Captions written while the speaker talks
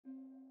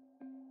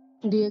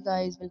Dear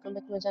guys, welcome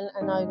back to my channel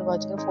and now you're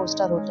watching a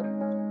 4-star hotel.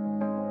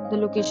 The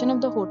location of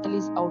the hotel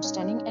is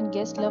outstanding and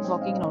guests love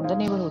walking around the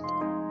neighborhood.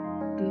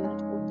 There are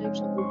 4 types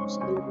of rooms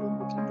available on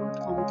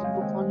booking.com. You can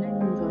book online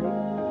and enjoy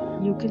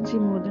it. You can see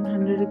more than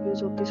 100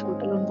 reviews of this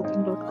hotel on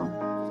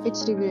booking.com.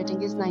 Its review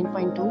rating is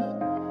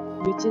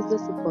 9.2, which is the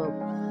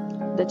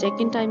superb. The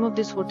check-in time of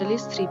this hotel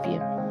is 3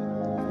 p.m.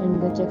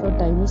 and the checkout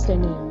time is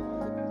 10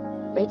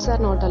 a.m. Pets are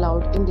not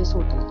allowed in this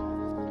hotel.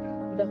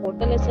 The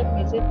hotel accepts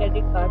major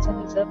credit cards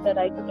and reserves the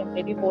right to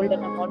temporarily hold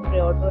an amount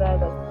prior to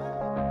arrival.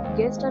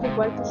 Guests are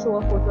required to show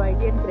a photo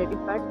ID and credit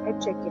card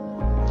at check-in.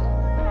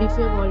 If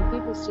you have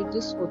already visited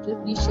this hotel,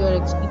 please share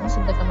your experience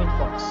in the comment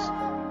box.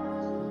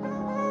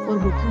 For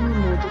booking or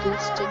more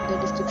details, check the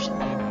description.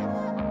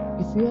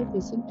 If you are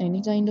facing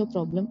any kind of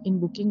problem in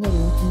booking a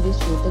room in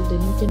this hotel,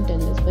 then you can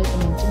tell us by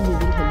commenting. We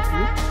will help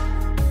you.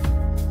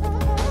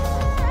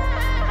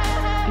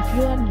 If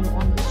you are new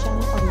on this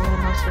channel or you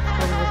have not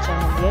subscribed our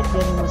channel yet,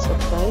 then you must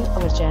subscribe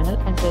our channel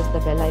and press the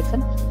bell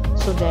icon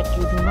so that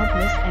you do not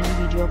miss any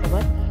video of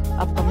our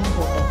upcoming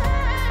hotel.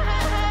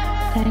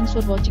 Thanks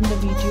for watching the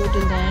video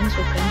till the end.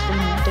 So friends, will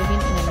meet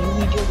again in a new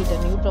video with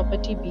a new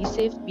property. Be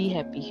safe, be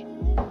happy.